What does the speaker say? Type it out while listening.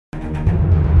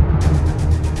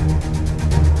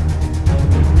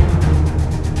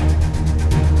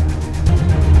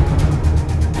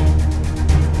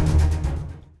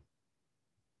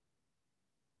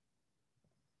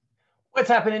What's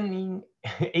happening,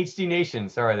 HD Nation?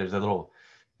 Sorry, there's a little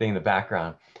thing in the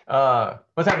background.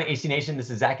 What's happening, HD Nation? This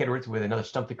is Zach Edwards with another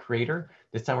Stump the Creator.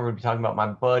 This time we're going to be talking about my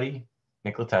buddy,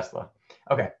 Nikola Tesla.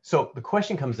 Okay, so the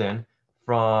question comes in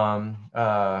from,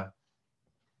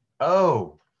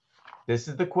 this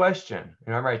is the question.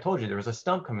 Remember I told you there was a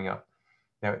stump coming up.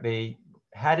 Now, they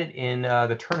had it in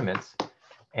the tournaments,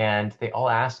 and they all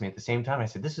asked me at the same time. I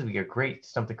said, this would be a great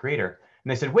Stump the Creator.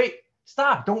 And they said, wait,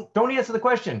 stop, don't answer the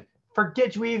question.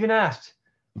 Forget you even asked,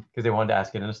 because they wanted to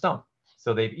ask it in a stump.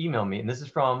 So they've emailed me, and this is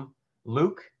from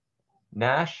Luke,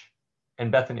 Nash, and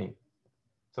Bethany.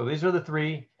 So these are the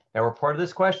three that were part of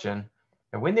this question.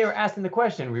 And when they were asking the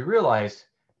question, we realized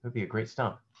it would be a great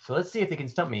stump. So let's see if they can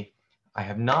stump me. I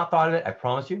have not thought of it, I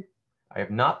promise you. I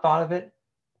have not thought of it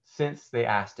since they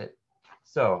asked it.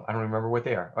 So I don't remember what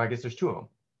they are. Oh, I guess there's two of them.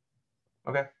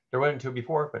 Okay, there wasn't two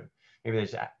before, but maybe they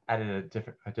just added a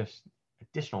different,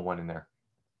 additional one in there.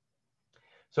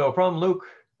 So from Luke,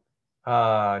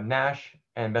 Nash,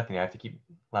 and Bethany, I have to keep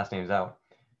last names out.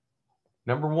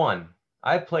 Number one,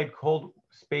 I played Cold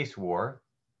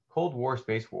War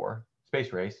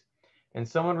Space Race, and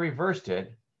someone reversed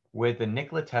it with the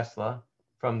Nikola Tesla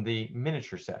from the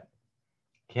miniature set.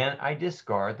 Can I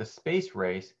discard the Space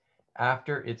Race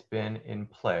after it's been in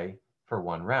play for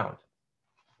one round?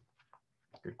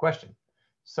 Good question.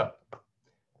 So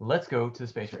let's go to the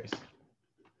Space Race.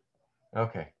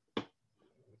 Okay.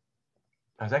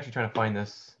 I was actually trying to find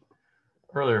this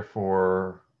earlier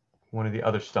for one of the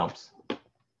other stumps.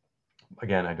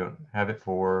 Again, I don't have it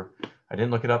for, I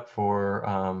didn't look it up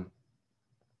for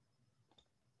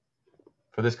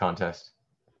this contest,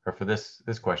 or for this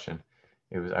question.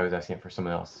 I was asking it for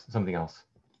something else.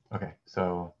 Okay,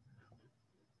 so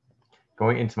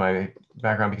going into my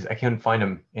background, because I couldn't find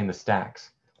them in the stacks.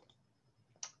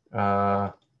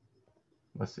 Let's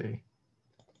see,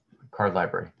 card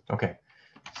library. Okay.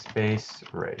 Space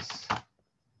Race.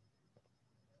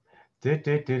 Here it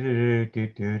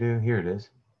is.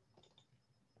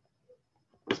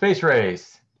 Space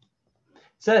Race. It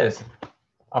says,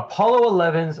 Apollo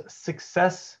 11's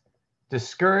success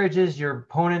discourages your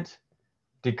opponent,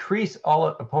 decrease all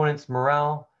opponents'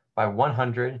 morale by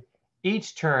 100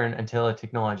 each turn until a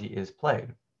technology is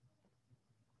played.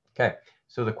 Okay,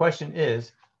 so the question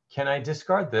is, can I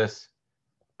discard this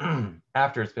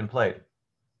after it's been played?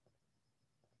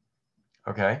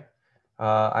 Okay,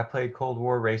 I played Cold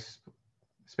War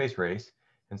Space Race,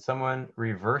 and someone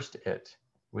reversed it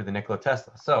with the Nikola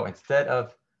Tesla. So instead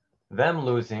of them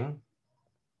losing,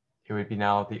 it would be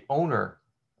now the owner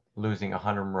losing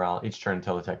 100 morale each turn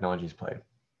until the technology is played.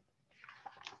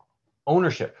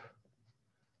 Ownership.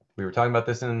 We were talking about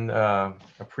this in a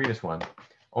previous one.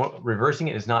 Reversing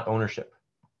it is not ownership.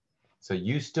 So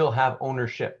you still have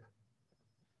ownership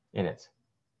in it.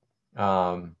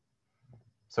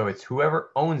 So it's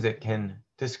whoever owns it can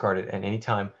discard it at any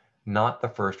time, not the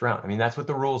first round. I mean, that's what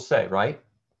the rules say, right?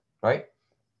 Right?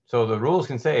 So the rules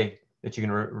can say that you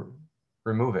can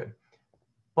remove it.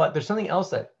 But there's something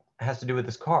else that has to do with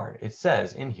this card. It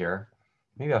says in here,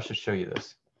 maybe I should show you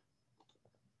this.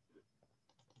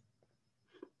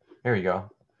 There you go.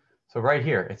 So right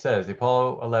here, it says the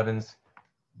Apollo 11's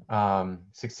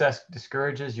success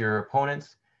discourages your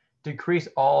opponents, decrease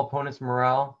all opponents'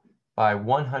 morale by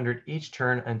 100 each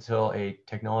turn until a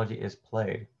technology is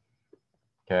played.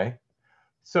 Okay,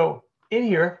 so in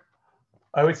here,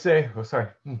 I would say,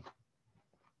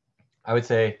 I would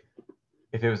say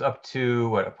if it was up to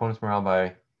what, opponent's morale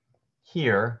by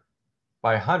here,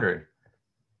 by 100,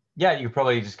 yeah, you could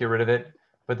probably just get rid of it.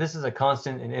 But this is a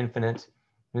constant and infinite,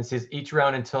 and it says each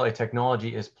round until a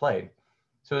technology is played.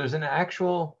 So there's an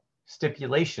actual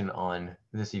stipulation on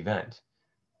this event.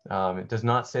 It does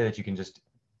not say that you can just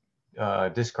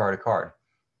discard a card.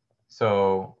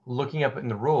 So looking up in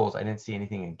the rules, I didn't see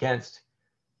anything against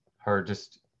her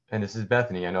just, and this is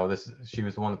Bethany, I know this, she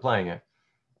was the one playing it,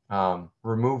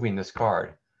 removing this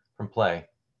card from play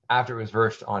after it was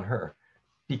versed on her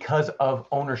because of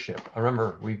ownership. I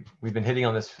remember we've been hitting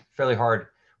on this fairly hard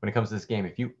when it comes to this game.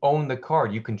 If you own the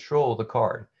card, you control the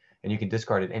card, and you can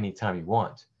discard it anytime you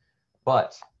want.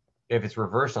 But if it's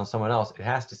reversed on someone else, it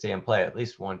has to stay in play at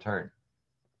least one turn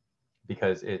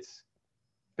because it's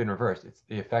been reversed.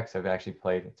 The effects have actually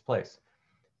played its place.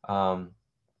 The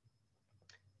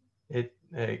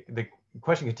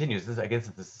question continues. I guess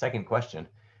it's the second question.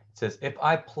 It says, if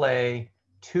I play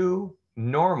two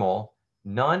normal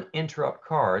non-interrupt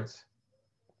cards,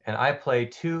 and I play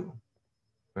two,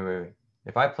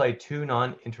 if I play two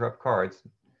non-interrupt cards,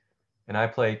 and I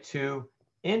play two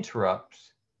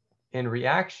interrupts in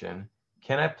reaction,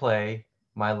 can I play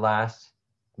my last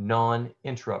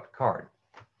non-interrupt card?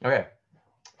 Okay,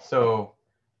 So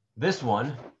this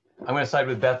one, I'm going to side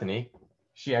with Bethany.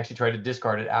 She actually tried to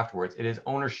discard it afterwards. It is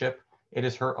ownership. It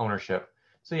is her ownership.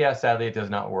 So yeah, sadly, it does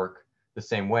not work the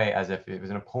same way as if it was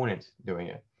an opponent doing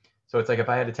it. So it's like if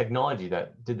I had a technology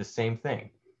that did the same thing,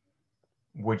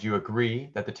 would you agree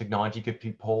that the technology could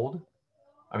be pulled?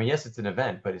 I mean, yes, it's an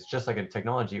event, but it's just like a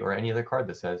technology or any other card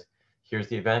that says, here's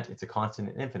the event, it's a constant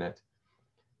and infinite,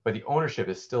 but the ownership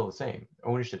is still the same.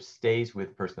 Ownership stays with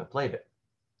the person that played it,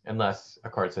 unless a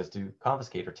card says to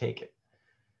confiscate or take it.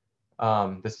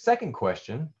 The second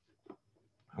question,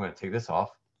 I'm going to take this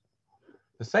off.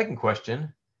 The second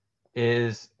question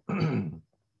is,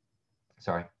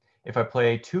 sorry, if I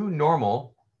play two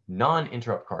normal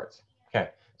non-interrupt cards.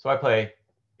 Okay, so I play,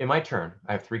 in my turn,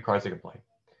 I have 3 cards I can play.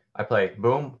 I play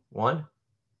boom, 1,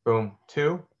 boom,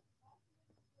 2,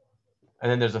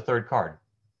 and then there's a third card.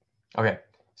 Okay,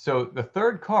 so the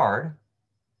third card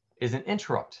is an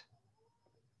interrupt.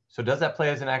 So does that play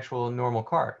as an actual normal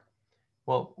card?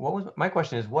 Well, my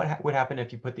question is, what would happen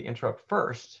if you put the interrupt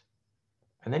first,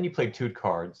 and then you played 2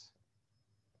 cards?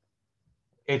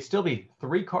 It'd still be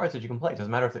 3 cards that you can play. It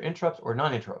doesn't matter if they're interrupts or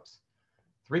non-interrupts.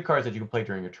 3 cards that you can play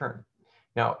during your turn.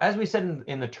 Now, as we said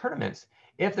in the tournaments,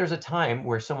 if there's a time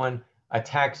where someone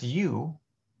attacks you,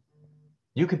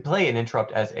 you could play an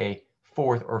interrupt as a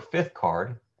 4th or 5th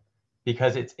card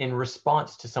because it's in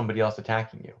response to somebody else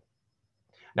attacking you.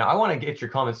 Now, I want to get your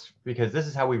comments because this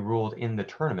is how we ruled in the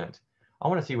tournament. I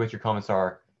want to see what your comments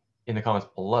are in the comments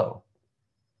below.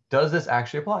 Does this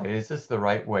actually apply? Is this the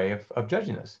right way of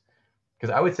judging this?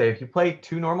 Because I would say if you play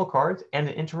 2 normal cards and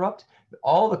an interrupt,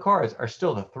 all the cards are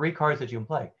still the 3 cards that you can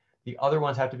play. The other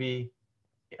ones have to be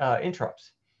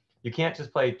interrupts. You can't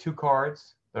just play 2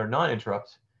 cards that are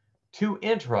non-interrupts, 2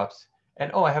 interrupts,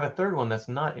 and oh, I have a third one that's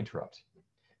not interrupt.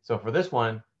 So for this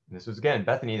one, this was again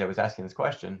Bethany that was asking this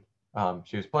question.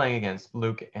 She was playing against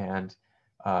Luke and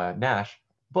Nash,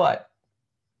 but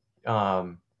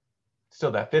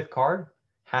still that 5th card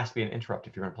has to be an interrupt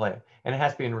if you're going to play it, and it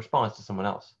has to be in response to someone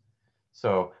else.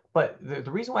 So, but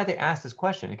the reason why they asked this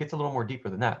question, it gets a little more deeper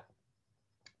than that.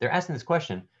 They're asking this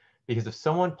question because if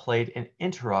someone played an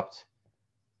interrupt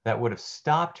that would have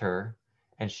stopped her,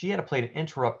 and she had to play an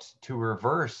interrupt to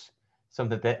reverse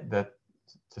something that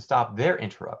to stop their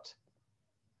interrupt.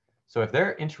 So if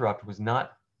their interrupt was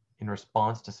not in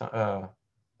response to some, no,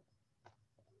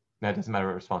 it doesn't matter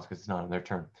what response because it's not on their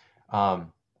turn.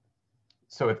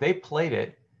 So if they played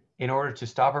it in order to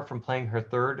stop her from playing her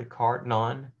third card,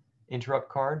 non-interrupt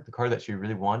card, the card that she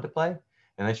really wanted to play,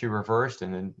 and then she reversed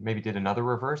and then maybe did another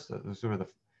reverse, those were the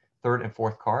 3rd and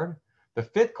 4th card. The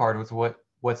 5th card was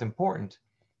what's important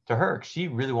to her. She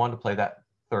really wanted to play that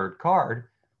 3rd card,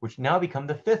 which now become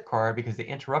the 5th card because they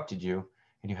interrupted you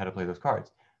and you had to play those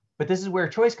cards. But this is where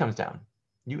choice comes down.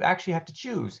 You actually have to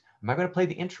choose. Am I going to play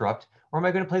the interrupt or am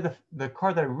I going to play the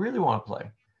card that I really want to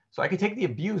play? So I can take the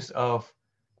abuse of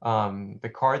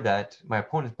the card that my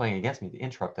opponent's playing against me, the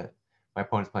interrupt that my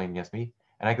opponent's playing against me,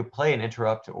 and I could play an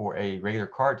interrupt or a regular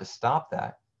card to stop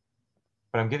that.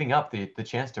 But I'm giving up the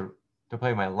chance to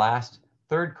play my last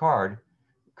 3rd card.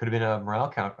 Could have been a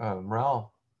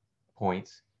morale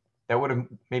points that would have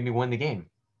made me win the game.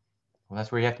 Well,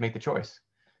 that's where you have to make the choice.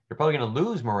 You're probably going to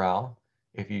lose morale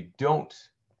if you don't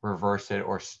reverse it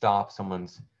or stop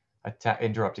someone's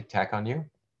interrupt attack on you.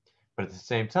 But at the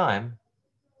same time,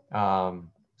 so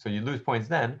you lose points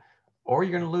then, or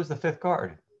you're going to lose the 5th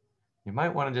card. You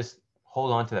might want to just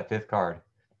hold on to that 5th card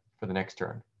for the next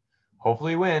turn.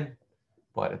 Hopefully win,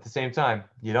 but at the same time,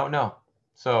 you don't know.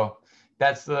 So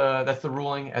that's the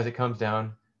ruling as it comes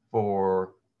down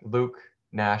for Luke,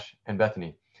 Nash, and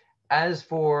Bethany. As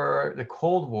for the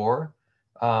Cold War,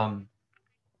 yeah,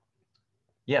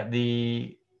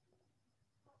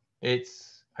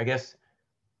 I guess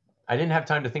I didn't have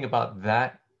time to think about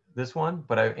this one,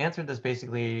 but I answered this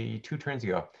basically 2 turns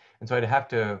ago. And so I'd have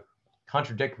to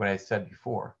contradict what I said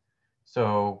before.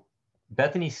 So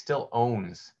Bethany still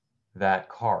owns that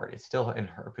card. It's still in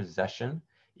her possession,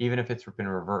 even if it's been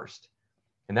reversed.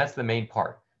 And that's the main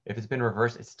part. If it's been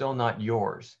reversed, it's still not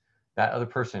yours. That other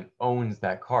person owns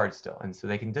that card still. And so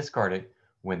they can discard it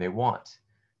when they want.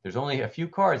 There's only a few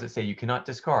cards that say you cannot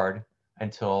discard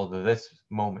until this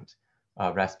moment.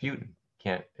 Rasputin,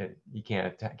 you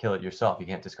can't kill it yourself. You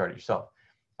can't discard it yourself.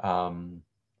 Guy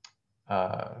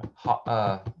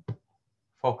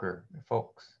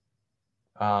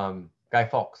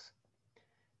Fawkes.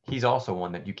 He's also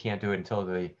one that you can't do it until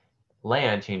the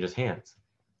land changes hands.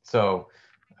 So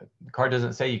the card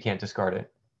doesn't say you can't discard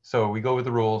it. So we go with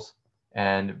the rules,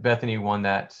 and Bethany won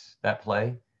that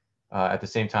play. At the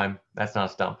same time, that's not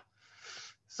a stump.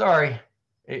 Sorry,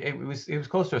 it was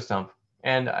close to a stump.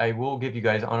 And I will give you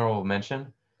guys honorable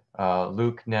mention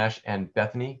Luke, Nash, and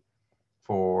Bethany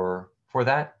for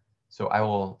that. So I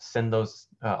will send those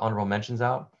honorable mentions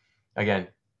out. Again,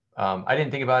 I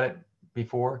didn't think about it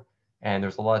before, and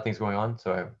there's a lot of things going on.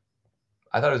 So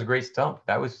I thought it was a great stump.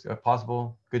 That was a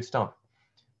possible good stump.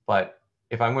 But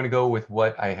if I'm going to go with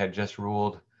what I had just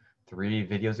ruled 3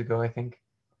 videos ago, I think,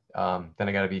 then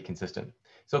I got to be consistent.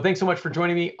 So thanks so much for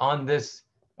joining me on this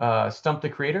Stump the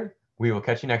Creator. We will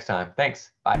catch you next time.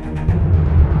 Thanks. Bye.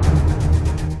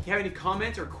 If you have any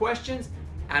comments or questions,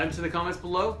 add them to the comments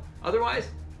below. Otherwise,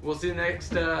 we'll see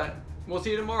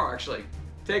you tomorrow, actually.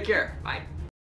 Take care. Bye.